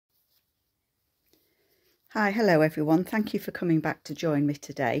Hi, hello everyone. Thank you for coming back to join me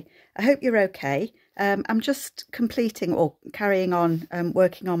today. I hope you're okay. I'm just completing or carrying on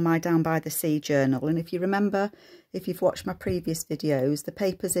working on my Down by the Sea journal. And if you remember, if you've watched my previous videos, the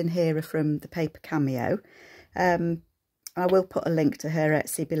papers in here are from the Paper Cameo. I will put a link to her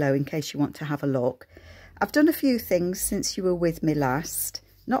Etsy below in case you want to have a look. I've done a few things since you were with me last.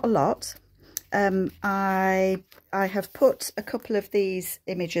 Not a lot. I have put a couple of these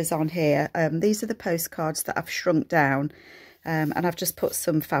images on here. These are the postcards that I've shrunk down, and I've just put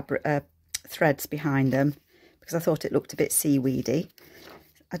some fabric threads behind them because I thought it looked a bit seaweedy.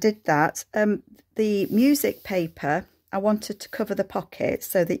 I did that. The music paper, I wanted to cover the pockets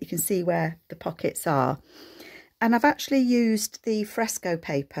so that you can see where the pockets are, and I've actually used the fresco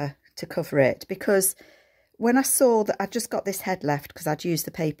paper to cover it because when I saw that I'd just got this head left because I'd used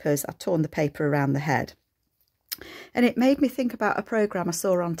the papers, I'd torn the paper around the head. And it made me think about a programme I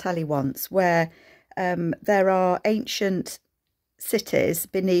saw on telly once where there are ancient cities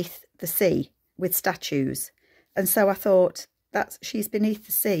beneath the sea with statues. And so I thought, she's beneath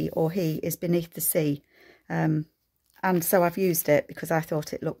the sea, or he is beneath the sea. And so I've used it because I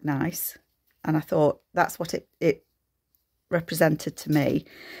thought it looked nice. And I thought that's what it represented to me.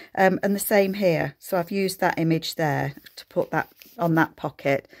 And the same here. So I've used that image there to put that on that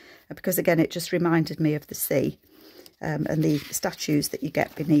pocket because again it just reminded me of the sea and the statues that you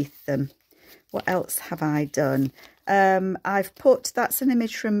get beneath them. What else have I done? I've put, that's an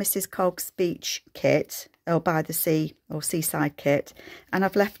image from Mrs. Cogg's beach kit, or by the sea or seaside kit, and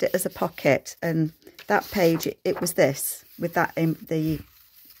I've left it as a pocket. And that page, it was this with that in the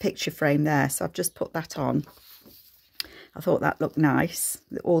picture frame there, so I've just put that on. I thought that looked nice.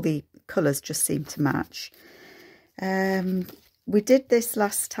 All the colours just seemed to match. We did this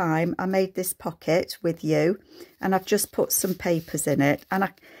last time. I made this pocket with you and I've just put some papers in it. And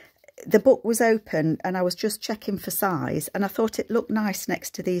the book was open and I was just checking for size and I thought it looked nice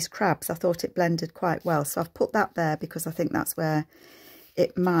next to these crabs. I thought it blended quite well. So I've put that there because I think that's where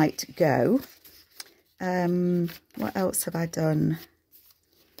it might go. What else have I done?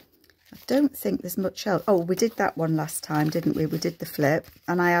 I don't think there's much else. Oh, we did that one last time, didn't we? We did the flip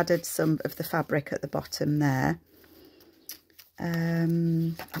and I added some of the fabric at the bottom there.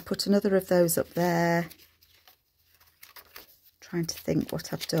 I put another of those up there. Trying to think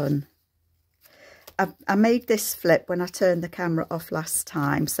what I've done. I made this flip when I turned the camera off last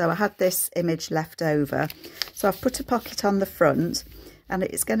time. So I had this image left over. So I've put a pocket on the front and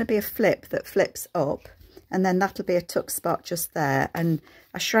it's going to be a flip that flips up. And then that'll be a tuck spot just there. And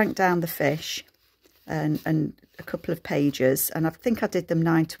I shrank down the fish and a couple of pages. And I think I did them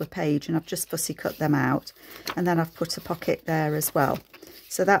 9 to a page and I've just fussy cut them out. And then I've put a pocket there as well.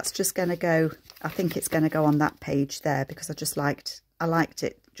 So that's just going to go, I think it's going to go on that page there because I liked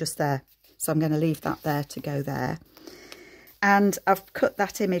it just there. So I'm going to leave that there to go there. And I've cut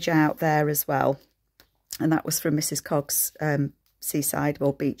that image out there as well. And that was from Mrs. Cogg's seaside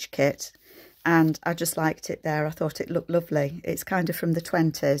or beach kit. And I just liked it there. I thought it looked lovely. It's kind of from the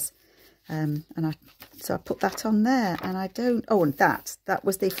 20s. So I put that on there. And I don't... Oh, and that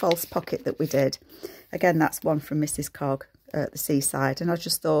was the false pocket that we did. Again, that's one from Mrs. Cogg at the seaside. And I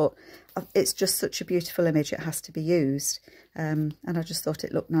just thought, it's just such a beautiful image. It has to be used. And I just thought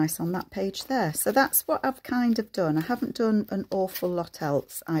it looked nice on that page there. So that's what I've kind of done. I haven't done an awful lot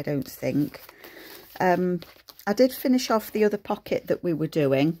else, I don't think. I did finish off the other pocket that we were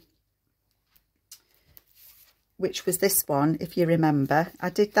doing, which was this one, if you remember. I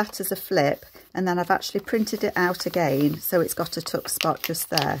did that as a flip and then I've actually printed it out again so it's got a tuck spot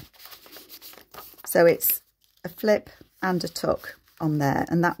just there. So it's a flip and a tuck on there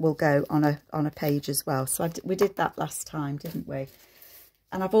and that will go on a page as well. So we did that last time, didn't we?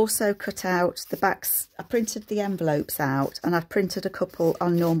 And I've also cut out the backs. I printed the envelopes out and I've printed a couple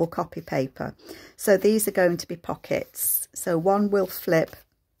on normal copy paper. So these are going to be pockets. So one will flip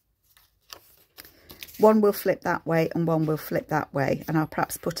that way and one will flip that way, and I'll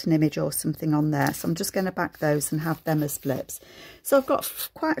perhaps put an image or something on there. So I'm just going to back those and have them as flips. So I've got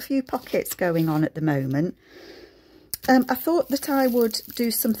quite a few pockets going on at the moment. I thought that I would do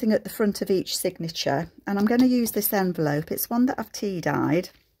something at the front of each signature, and I'm going to use this envelope. It's one that I've tea dyed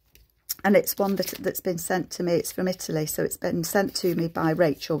and it's one that's been sent to me. It's from Italy, so it's been sent to me by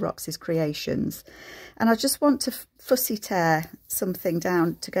Rachel, Roxy's Creations. And I just want to fussy tear something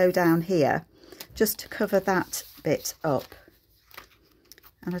down to go down here, just to cover that bit up.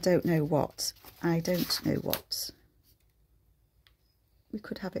 And I don't know what. We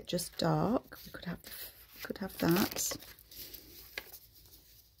could have it just dark. We could have that.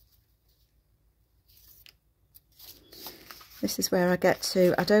 This is where I get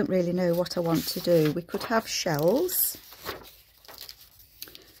to, I don't really know what I want to do. We could have shells.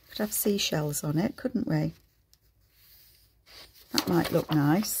 Could have seashells on it, couldn't we? That might look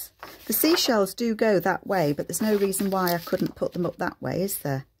nice. The seashells do go that way, but there's no reason why I couldn't put them up that way, is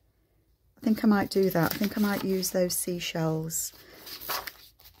there? I think I might do that. I think I might use those seashells.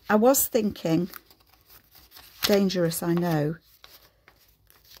 I was thinking, dangerous, I know,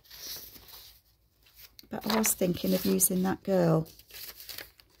 but I was thinking of using that girl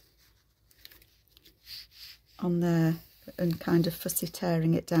on there and kind of fussy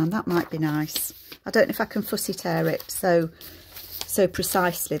tearing it down. That might be nice. I don't know if I can fussy tear it so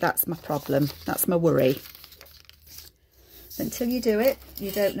precisely. That's my problem. That's my worry. Until you do it,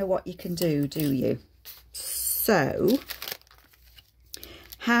 you don't know what you can do you? So,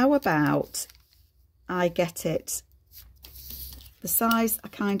 how about I get it the size I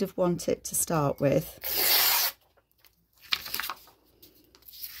kind of want it to start with.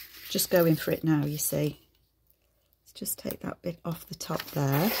 Just going for it now, you see. Let's just take that bit off the top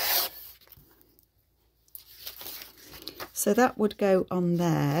there. So that would go on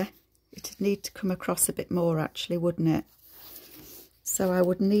there. It'd need to come across a bit more actually, wouldn't it? So I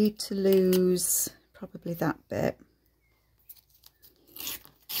would need to lose probably that bit.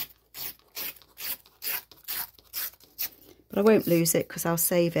 But I won't lose it because I'll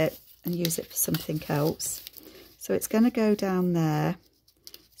save it and use it for something else. So it's going to go down there.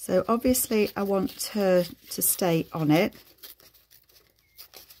 So obviously I want her to stay on it.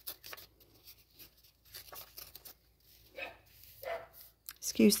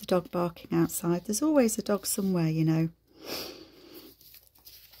 Excuse the dog barking outside. There's always a dog somewhere, you know.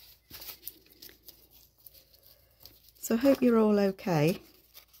 So I hope you're all okay.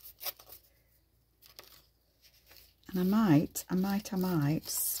 And I might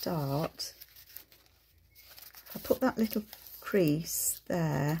start. I'll put that little crease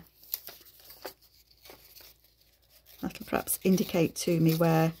there. That'll perhaps indicate to me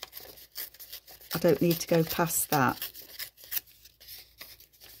where I don't need to go past that.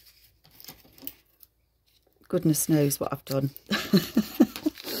 Goodness knows what I've done.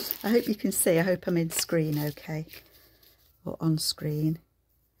 I hope you can see. I hope I'm in screen okay. Or on screen.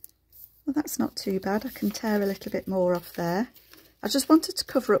 Well, that's not too bad. I can tear a little bit more off there. I just wanted to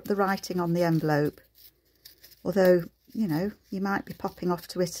cover up the writing on the envelope. Although, you know, you might be popping off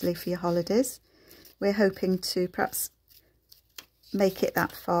to Italy for your holidays. We're hoping to perhaps make it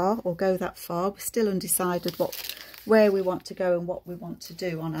that far or go that far. We're still undecided where we want to go and what we want to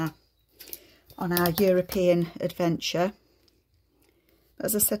do on our European adventure. But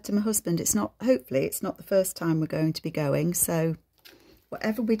as I said to my husband, hopefully it's not the first time we're going to be going, so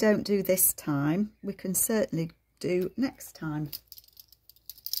whatever we don't do this time, we can certainly do next time.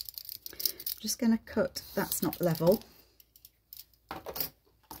 I'm just going to cut, that's not level.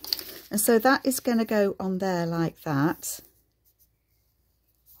 And so that is going to go on there like that.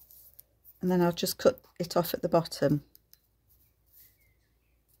 And then I'll just cut it off at the bottom.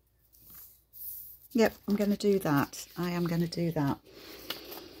 Yep, I'm going to do that. I am going to do that.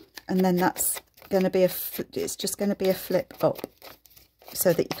 And then that's going to be it's just going to be a flip up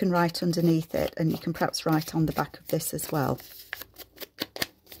so that you can write underneath it, and you can perhaps write on the back of this as well.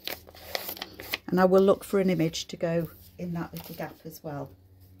 And I will look for an image to go in that little gap as well.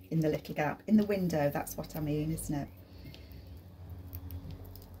 In the little gap, in the window, that's what I mean, isn't it?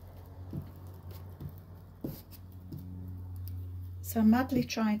 So I'm madly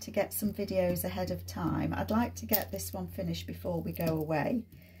trying to get some videos ahead of time. I'd like to get this one finished before we go away.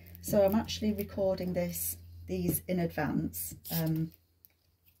 So I'm actually recording these in advance. Let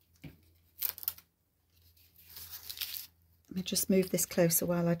me just move this closer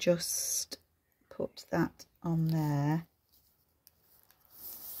while I just put that on there.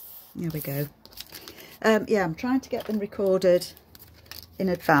 There we go. Yeah, I'm trying to get them recorded in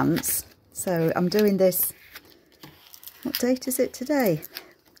advance. So I'm doing this. What date is it today?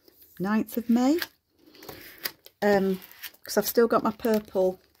 9th of May. Because I've still got my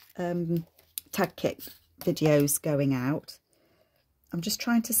purple tag kit videos going out. I'm just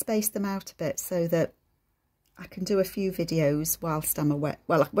trying to space them out a bit so that I can do a few videos whilst I'm away.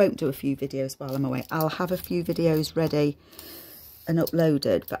 Well, I won't do a few videos while I'm away. I'll have a few videos ready and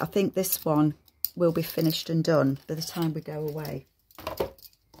uploaded, but I think this one will be finished and done by the time we go away.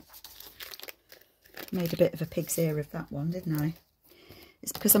 Made a bit of a pig's ear of that one, didn't I?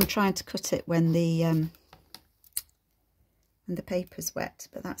 It's because I'm trying to cut it when the paper's wet,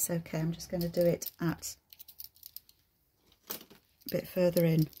 but that's okay. I'm just going to do it at a bit further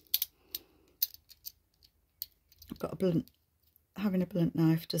in. I've got a blunt, having a blunt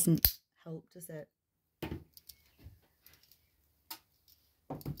knife doesn't help, does it?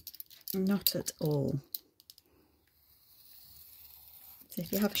 Not at all. So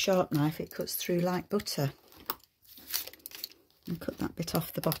if you have a sharp knife, it cuts through like butter. And cut that bit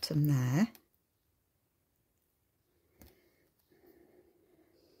off the bottom there.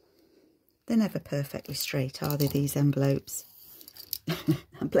 They're never perfectly straight, are they, these envelopes?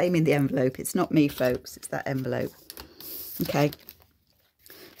 I'm blaming the envelope. It's not me, folks. It's that envelope. Okay.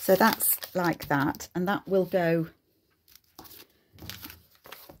 So that's like that. And that will go...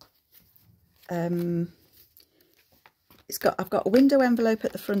 I've got a window envelope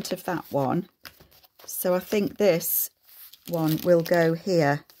at the front of that one. So I think this one will go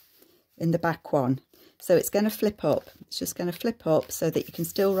here in the back one. So it's going to flip up. It's just going to flip up so that you can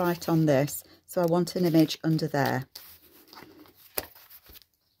still write on this. So I want an image under there.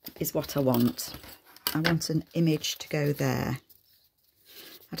 Is what I want. I want an image to go there.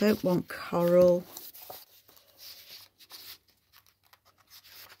 I don't want coral.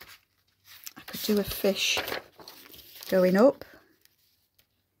 I could do a fish going up.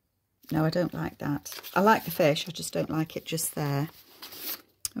 No, I don't like that. I like the fish, I just don't like it just there.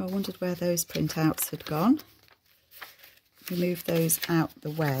 Oh, I wondered where those printouts had gone. Remove those out the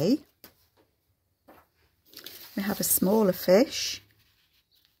way. We have a smaller fish.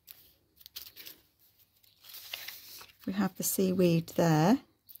 We have the seaweed there.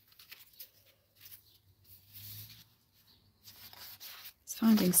 It's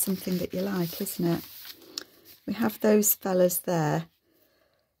finding something that you like, isn't it? We have those fellas there.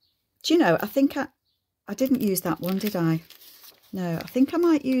 Do you know, I think I didn't use that one, did I? No, I think I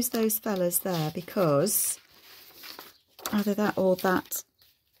might use those fellas there because either that or that.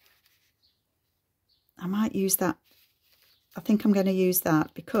 I might use that. I think I'm going to use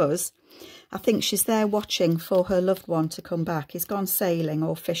that because I think she's there watching for her loved one to come back. He's gone sailing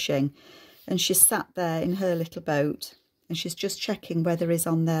or fishing and she's sat there in her little boat and she's just checking whether he's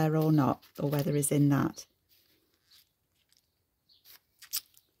on there or not, or whether he's in that.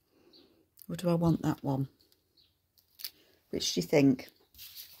 Or do I want that one? Which do you think?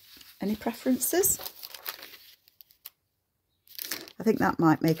 Any preferences? I think that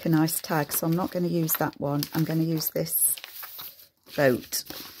might make a nice tag, so I'm not going to use that one. I'm going to use this boat.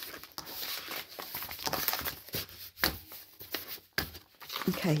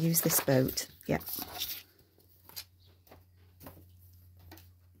 Okay, use this boat. Yeah.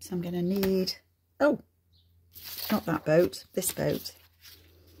 So I'm going to need... Oh, not that boat, this boat.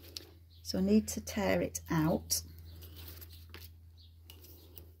 So I need to tear it out.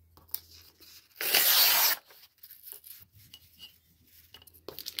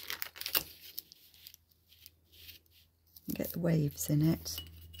 And get the waves in it.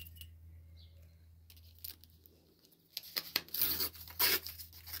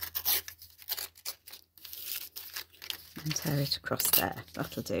 And tear it across there.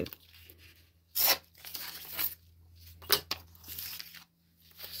 That'll do.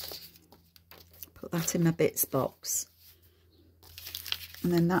 Put that in my bits box.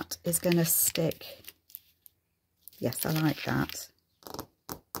 And then that is going to stick. Yes, I like that.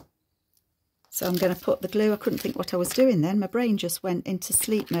 So I'm going to put the glue. I couldn't think what I was doing then. My brain just went into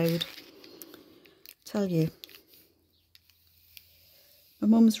sleep mode. Tell you. My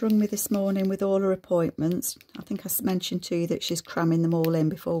mum's rung me this morning with all her appointments. I think I mentioned to you that she's cramming them all in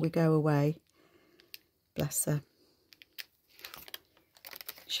before we go away. Bless her.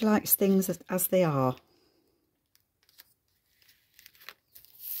 She likes things as they are.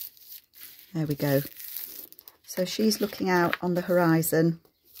 There we go. So she's looking out on the horizon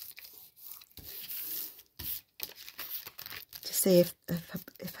to see if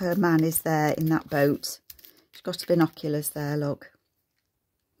her man is there in that boat. She's got binoculars there, look.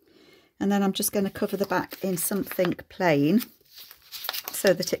 And then I'm just going to cover the back in something plain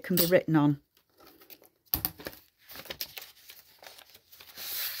so that it can be written on.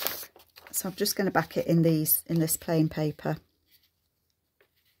 So I'm just going to back it in this plain paper.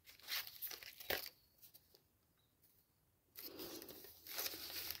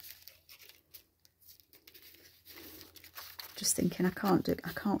 Just thinking I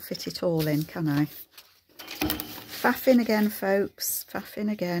can't fit it all in, can I? Faffing again, folks,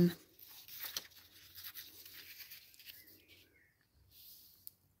 faffing again.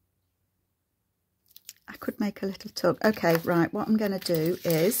 I could make a little tug. Okay, right, what I'm going to do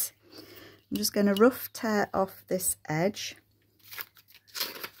is I'm just going to rough tear off this edge.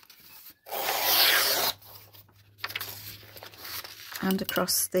 And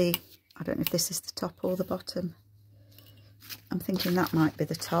across the, I don't know if this is the top or the bottom. I'm thinking that might be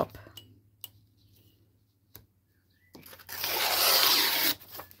the top.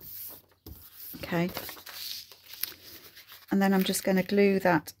 Okay. And then I'm just going to glue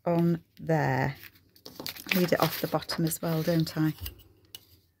that on there. I need it off the bottom as well, don't I?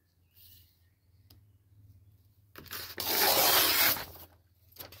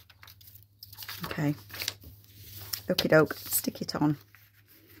 Okay. Okie doke, stick it on.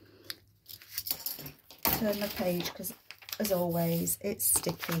 Turn the page because, as always, it's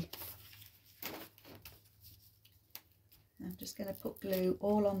sticky. I'm just going to put glue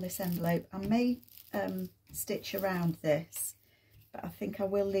all on this envelope. I may stitch around this, but I think I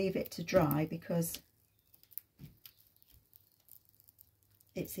will leave it to dry because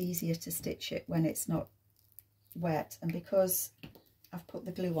it's easier to stitch it when it's not wet, and because I've put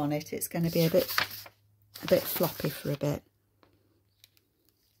the glue on it, it's going to be a bit floppy for a bit.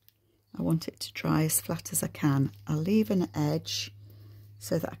 I want it to dry as flat as I can. I'll leave an edge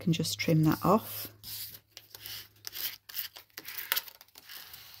so that I can just trim that off.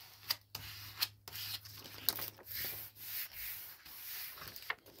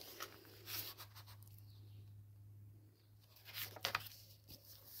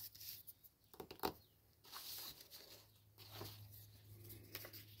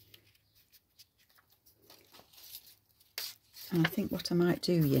 And I think what I might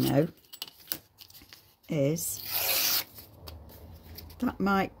do, you know, is that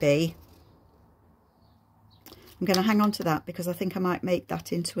might be, I'm going to hang on to that because I think I might make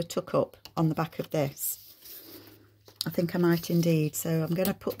that into a tuck up on the back of this. I think I might indeed. So I'm going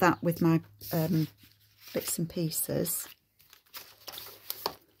to put that with my bits and pieces.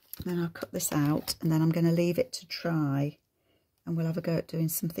 And then I'll cut this out and then I'm going to leave it to dry and we'll have a go at doing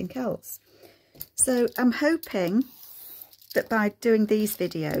something else. So I'm hoping that by doing these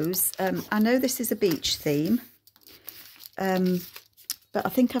videos, I know this is a beach theme, but I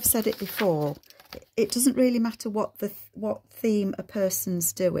think I've said it before, it doesn't really matter what theme a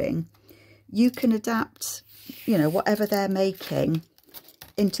person's doing. You can adapt, you know, whatever they're making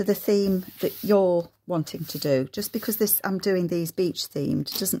into the theme that you're wanting to do. Just because I'm doing these beach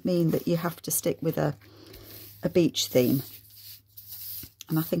themed doesn't mean that you have to stick with a beach theme.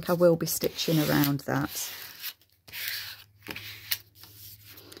 And I think I will be stitching around that.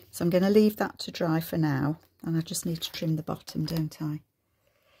 So I'm going to leave that to dry for now, and I just need to trim the bottom, don't I?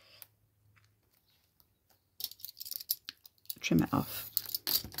 Trim it off.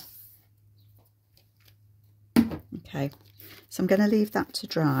 Okay, so I'm going to leave that to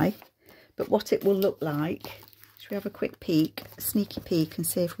dry, but what it will look like, should we have a quick peek, a sneaky peek, and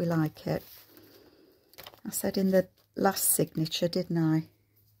see if we like it? I said in the last signature, didn't I?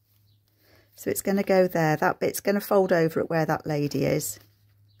 So it's going to go there, that bit's going to fold over at where that lady is.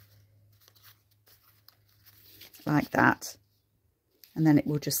 Like that, and then it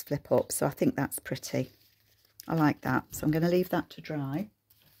will just flip up. So I think that's pretty. I like that. So I'm going to leave that to dry.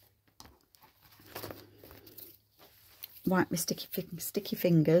 Wipe my sticky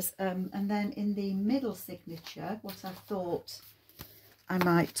fingers, and then in the middle signature, what I thought I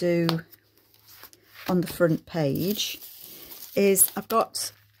might do on the front page is I've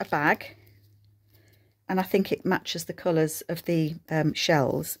got a bag, and I think it matches the colours of the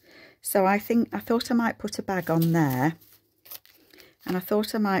shells. So I thought I might put a bag on there, and I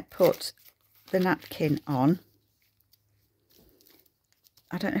thought I might put the napkin on.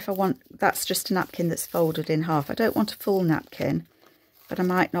 I don't know if I want, that's just a napkin that's folded in half. I don't want a full napkin, but I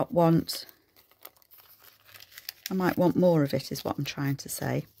might want more of it is what I'm trying to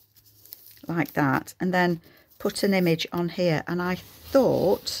say. Like that, and then put an image on here. And I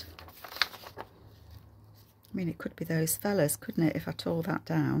thought, I mean, it could be those fellas, couldn't it, if I tore that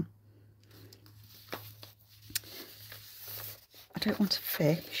down? I don't want a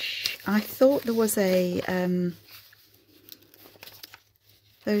fish. I thought there was a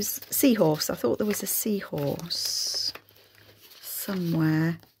those seahorse. I thought there was a seahorse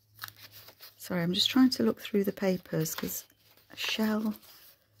somewhere. Sorry, I'm just trying to look through the papers because a shell,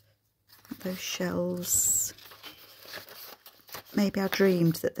 those shells. Maybe I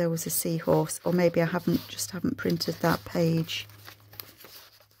dreamed that there was a seahorse, or maybe I just haven't printed that page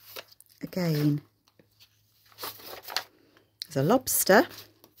again. There's a lobster.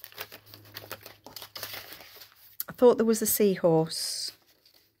 I thought there was a seahorse.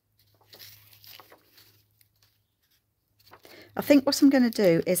 I think what I'm going to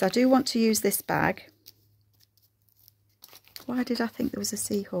do is I do want to use this bag. Why did I think there was a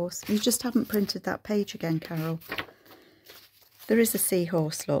seahorse? You just haven't printed that page again, Carol. There is a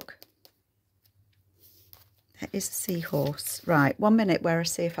seahorse, look. There is a seahorse. Right, 1 minute where I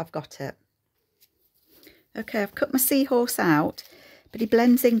see if I've got it. Okay, I've cut my seahorse out, but he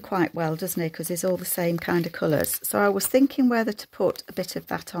blends in quite well, doesn't he? Because he's all the same kind of colours. So I was thinking whether to put a bit of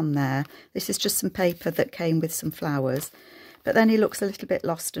that on there. This is just some paper that came with some flowers. But then he looks a little bit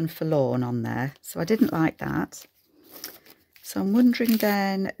lost and forlorn on there, so I didn't like that. So I'm wondering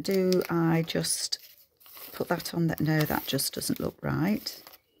then, do I just put that on? That no, that just doesn't look right.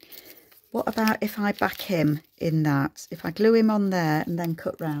 What about if I back him in that? If I glue him on there and then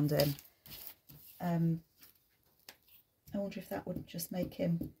cut round him. I wonder if that wouldn't just make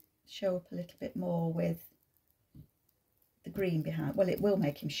him show up a little bit more with the green behind. Well, it will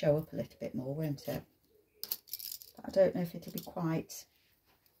make him show up a little bit more, won't it? But I don't know if it'll be quite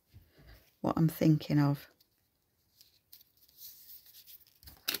what I'm thinking of.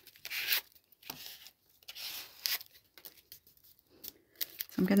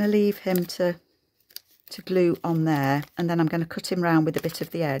 So I'm going to leave him to glue on there, and then I'm going to cut him round with a bit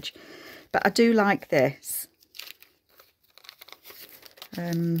of the edge. But I do like this.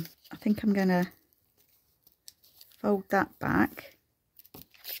 I think I'm going to fold that back,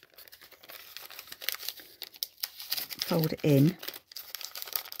 fold it in.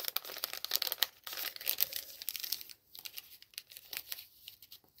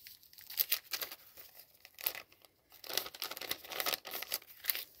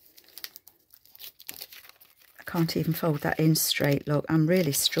 I can't even fold that in straight, look, I'm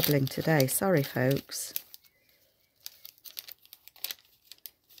really struggling today, sorry folks.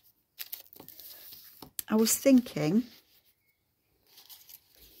 I was thinking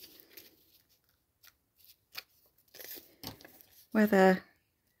whether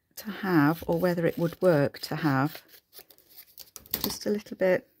to have, or whether it would work to have just a little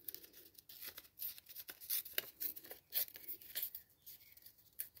bit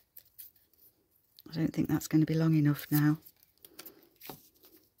I don't think that's going to be long enough now.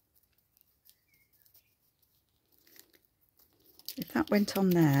 If that went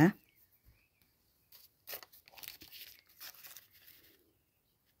on there,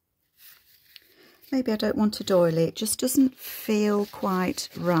 maybe I don't want to doily, it just doesn't feel quite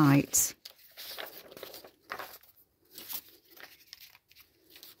right.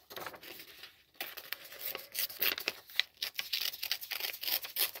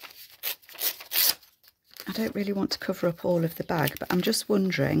 I don't really want to cover up all of the bag, but I'm just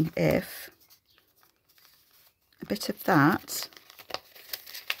wondering if a bit of that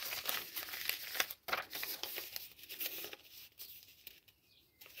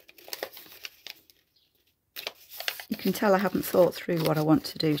you can tell I haven't thought through what I want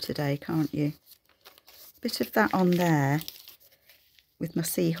to do today, can't you? A bit of that on there with my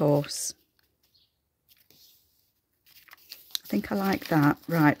seahorse. I think I like that.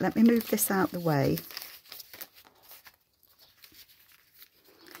 Right, let me move this out the way.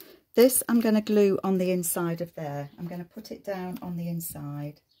 This I'm going to glue on the inside of there. I'm going to put it down on the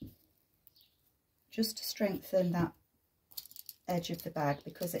inside just to strengthen that edge of the bag,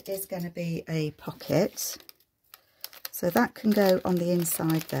 because it is going to be a pocket. So that can go on the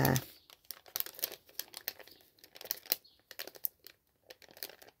inside there.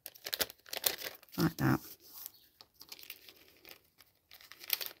 Like that.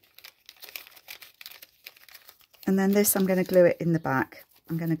 And then this I'm going to glue it in the back.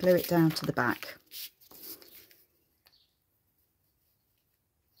 I'm going to glue it down to the back.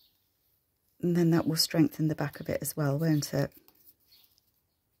 And then that will strengthen the back a bit as well, won't it?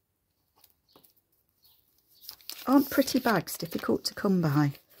 Aren't pretty bags difficult to come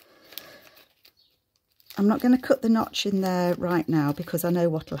by? I'm not going to cut the notch in there right now because I know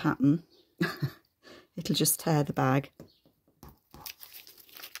what will happen. It'll just tear the bag.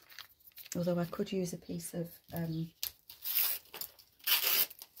 Although I could use a piece of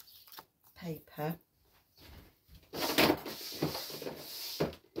paper.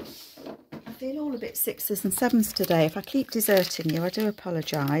 I feel all a bit sixes and sevens today. If I keep deserting you, I do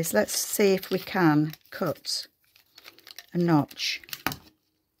apologise. Let's see if we can cut a notch,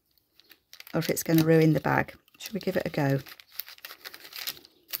 or if it's going to ruin the bag. Should we give it a go?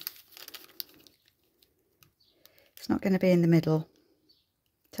 It's not going to be in the middle,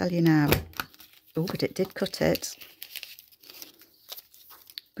 tell you now. Oh, but it did cut it.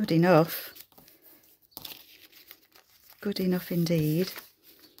 Good enough. Good enough indeed.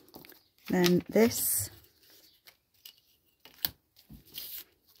 Then this.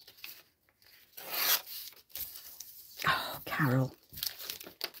 Oh, Carol.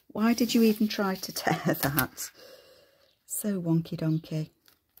 Why did you even try to tear that? So wonky donkey.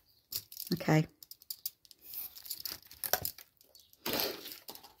 Okay.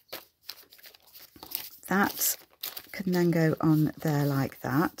 That can then go on there like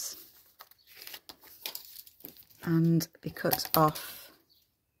that and be cut off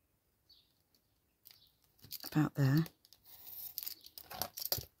about there.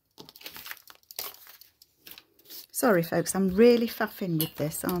 Sorry folks, I'm really faffing with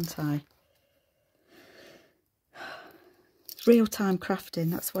this, aren't I? Real-time crafting,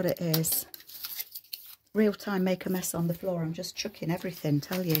 that's what it is. Real-time make a mess on the floor. I'm just chucking everything,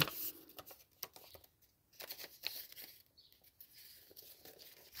 tell you.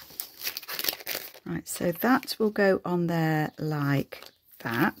 Right, so that will go on there like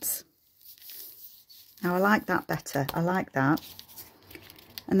that. Now I like that better, I like that.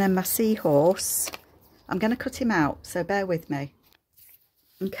 And then my seahorse, I'm going to cut him out, so bear with me.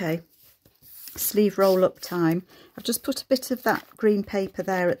 Okay, sleeve roll up time. I've just put a bit of that green paper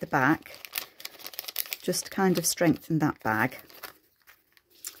there at the back, just to kind of strengthen that bag.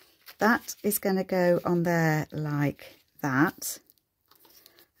 That is going to go on there like that.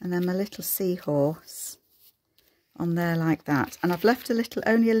 And then my little seahorse on there like that. And I've left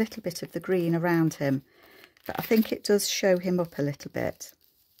only a little bit of the green around him, but I think it does show him up a little bit.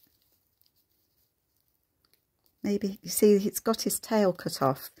 Maybe, you see, it's got his tail cut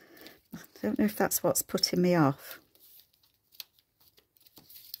off. I don't know if that's what's putting me off.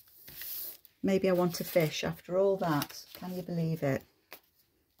 Maybe I want a fish after all that. Can you believe it?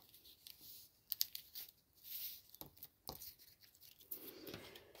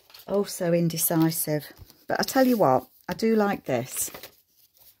 Oh, so indecisive. But I tell you what, I do like this.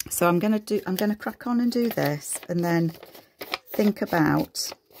 So I'm going to crack on and do this, and then think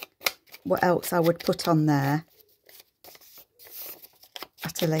about what else I would put on there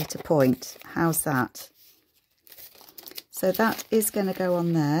at a later point. How's that? So that is going to go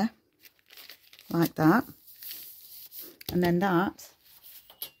on there like that, and then that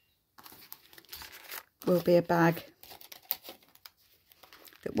will be a bag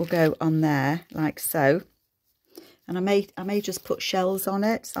that will go on there like so. And I may just put shells on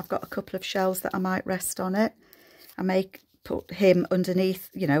it. So I've got a couple of shells that I might rest on it. I may put him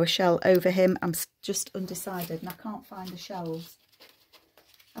underneath, you know, a shell over him. I'm just undecided and I can't find the shells.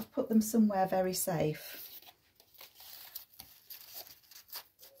 I've put them somewhere very safe.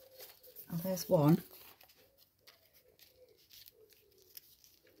 Oh, there's one.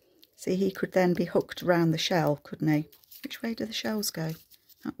 See, he could then be hooked around the shell, couldn't he? Which way do the shells go?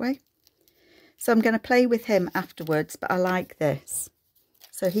 That way? So I'm going to play with him afterwards, but I like this.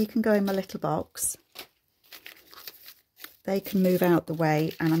 So he can go in my little box. They can move out the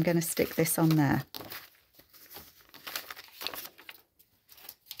way, and I'm going to stick this on there.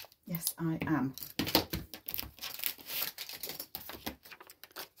 Yes, I am.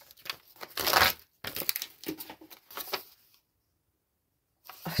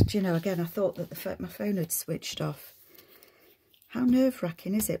 Oh, do you know, again, I thought that my phone had switched off. How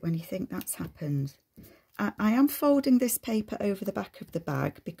nerve-wracking is it when you think that's happened? I am folding this paper over the back of the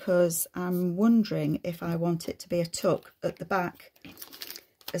bag because I'm wondering if I want it to be a tuck at the back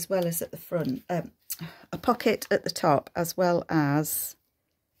as well as at the front. A pocket at the top as well as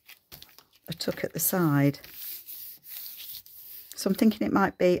a tuck at the side. So I'm thinking it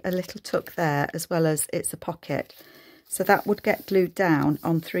might be a little tuck there as well as it's a pocket. So that would get glued down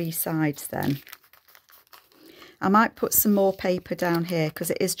on 3 sides then. I might put some more paper down here because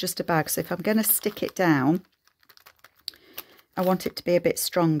it is just a bag. So if I'm going to stick it down, I want it to be a bit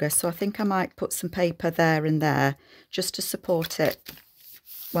stronger. So I think I might put some paper there and there just to support it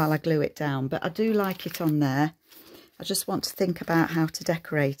while I glue it down. But I do like it on there. I just want to think about how to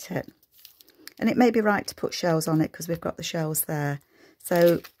decorate it. And it may be right to put shells on it because we've got the shells there.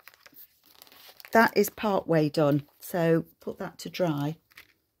 So that is part way done. So put that to dry.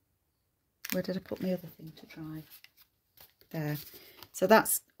 Where did I put my other thing to dry? There. So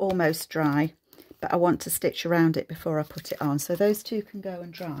that's almost dry, but I want to stitch around it before I put it on. So those two can go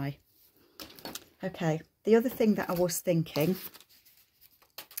and dry. Okay, the other thing that I was thinking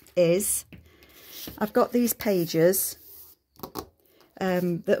is I've got these pages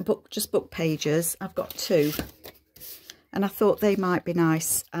that are just book pages. I've got 2. And I thought they might be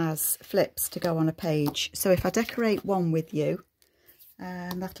nice as flips to go on a page. So if I decorate one with you,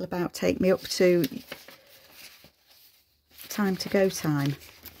 and that'll about take me up to time to go time.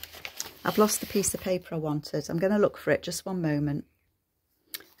 I've lost the piece of paper I wanted. I'm going to look for it, just one moment.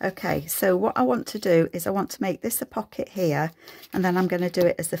 Okay, so what I want to do is I want to make this a pocket here, and then I'm going to do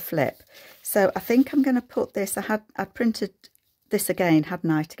it as a flip. So I think I'm going to put this, I printed this again,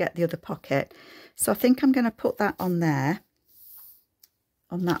 hadn't I, to get the other pocket. So I think I'm going to put that on there,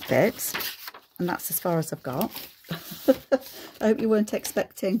 on that bit, and that's as far as I've got. I hope you weren't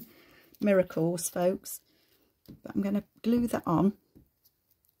expecting miracles, folks. But I'm going to glue that on.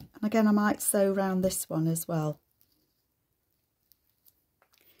 And again, I might sew around this one as well.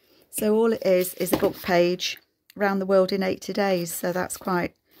 So all it is a book page, Around the World in 80 Days. So that's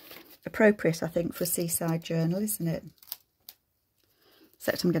quite appropriate, I think, for a seaside journal, isn't it?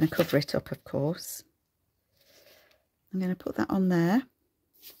 Except I'm going to cover it up, of course. I'm going to put that on there.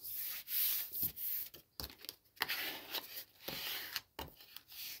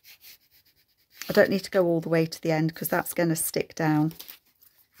 I don't need to go all the way to the end because that's going to stick down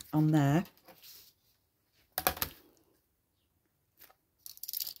on there.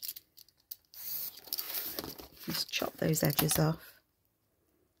 Just chop those edges off.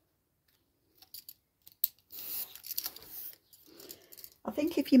 I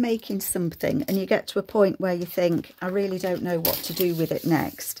think if you're making something and you get to a point where you think, I really don't know what to do with it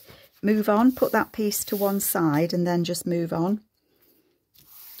next, move on, put that piece to one side and then just move on.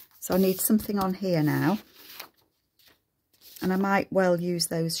 So I need something on here now, and I might well use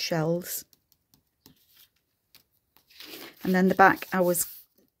those shells. And then the back I was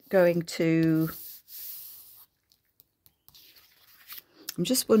going to, I'm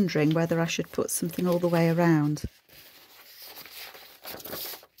just wondering whether I should put something all the way around.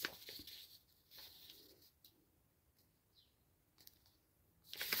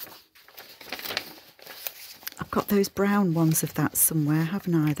 Got those brown ones of that somewhere,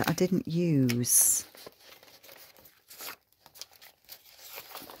 haven't I, that I didn't use.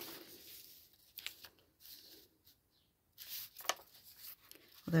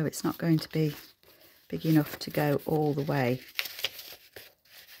 Although it's not going to be big enough to go all the way.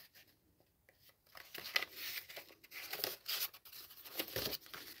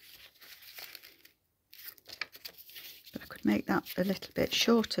 But I could make that a little bit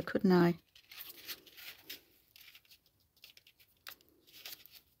shorter, couldn't I?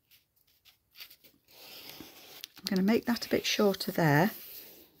 I'm going to make that a bit shorter there.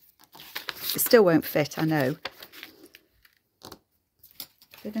 It still won't fit, I know.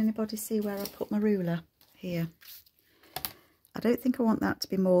 Did anybody see where I put my ruler? Here. I don't think I want that to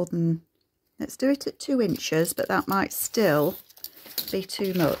be more than, let's do it at 2 inches, but that might still be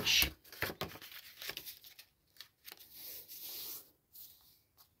too much.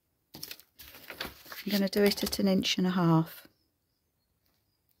 I'm going to do it at 1.5 inches. 1.5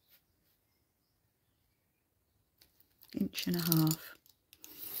 inches.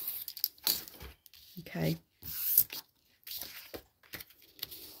 Okay.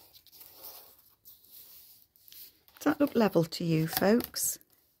 Does that look level to you, folks?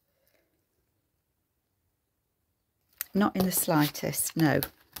 Not in the slightest, no. I'll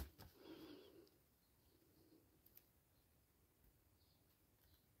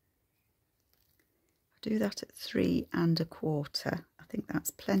do that at 3 1/4. I think that's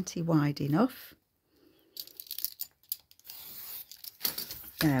plenty wide enough.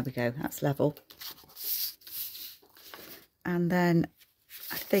 There we go, that's level. And then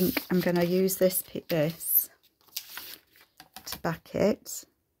I think I'm going to use this to back it.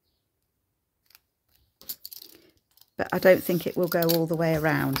 But I don't think it will go all the way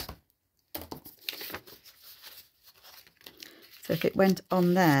around. So if it went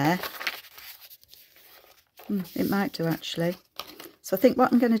on there, it might do actually. So I think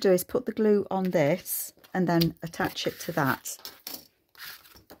what I'm going to do is put the glue on this and then attach it to that.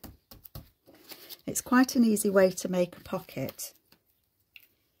 It's quite an easy way to make a pocket.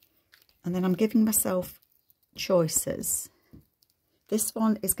 And then I'm giving myself choices. This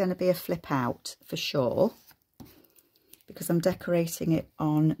one is going to be a flip out for sure, because I'm decorating it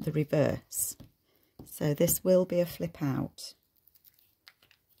on the reverse. So this will be a flip out.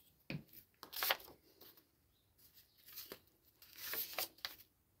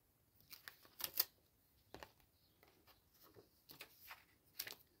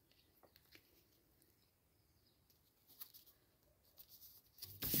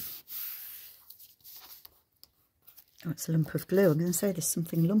 Oh, it's a lump of glue. I'm going to say there's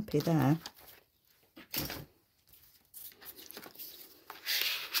something lumpy there.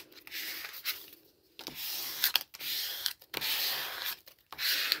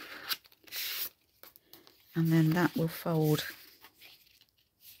 And then that will fold.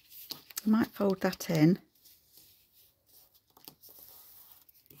 I might fold that in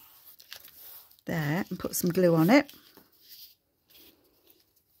there and put some glue on it.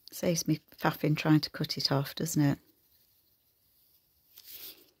 Saves me faffing trying to cut it off, doesn't it?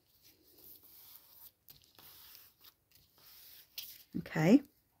 Okay.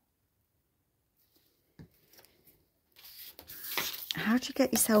 How do you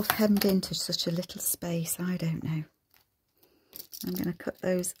get yourself hemmed into such a little space? I don't know. I'm going to cut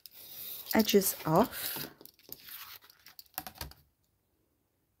those edges off.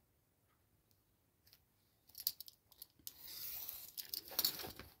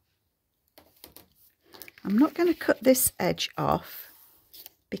 I'm not going to cut this edge off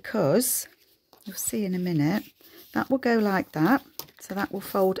because you'll see in a minute, that will go like that. So that will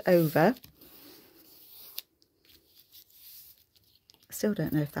fold over. I still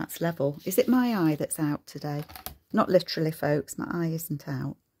don't know if that's level. Is it my eye that's out today? Not literally, folks, my eye isn't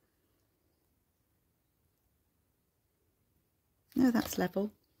out. No, that's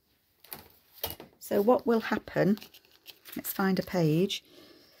level. So what will happen, let's find a page.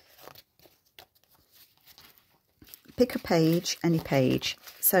 Pick a page, any page.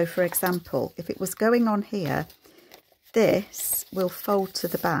 So for example, if it was going on here, this will fold to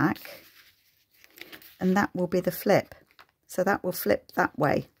the back and that will be the flip. So that will flip that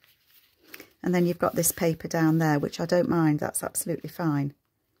way. And then you've got this paper down there, which I don't mind, that's absolutely fine.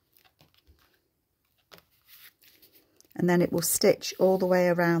 And then it will stitch all the way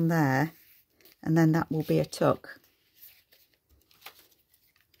around there, and then that will be a tuck.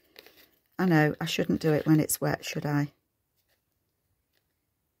 I know, I shouldn't do it when it's wet, should I?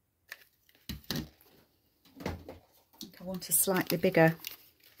 I think I want a slightly bigger.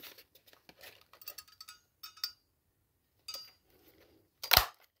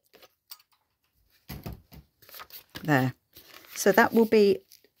 There. So that will be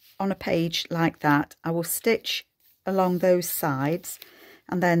on a page like that. I will stitch along those sides,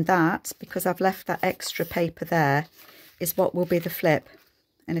 and then that, because I've left that extra paper there, is what will be the flip,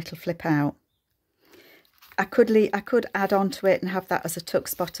 and it'll flip out. I could add on to it and have that as a tuck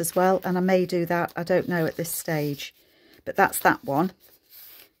spot as well, and I may do that, I don't know at this stage, but that's that one.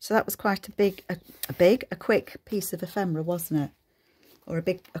 So that was quite a quick piece of ephemera, wasn't it? Or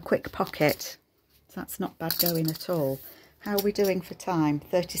a quick pocket. So that's not bad going at all. How are we doing for time?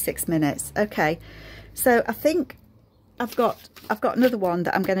 36 minutes. Okay, so I think I've got another one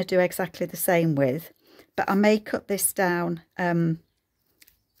that I'm going to do exactly the same with, but I may cut this down and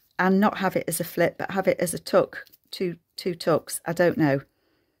not have it as a flip, but have it as a tuck, two tucks. I don't know.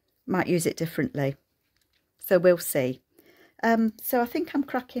 Might use it differently. So we'll see. So I think I'm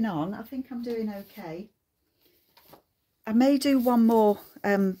cracking on. I think I'm doing okay. I may do one more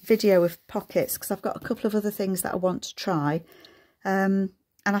video of pockets, because I've got a couple of other things that I want to try.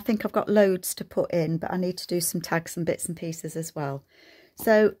 And I think I've got loads to put in, but I need to do some tags and bits and pieces as well.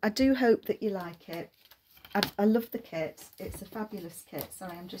 So I do hope that you like it. I love the kit. It's a fabulous kit.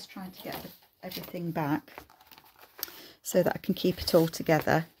 Sorry, I'm just trying to get everything back so that I can keep it all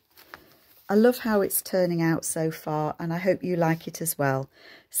together. I love how it's turning out so far, and I hope you like it as well.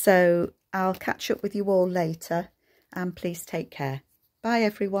 So I'll catch up with you all later, and please take care. Bye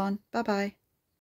everyone. Bye bye.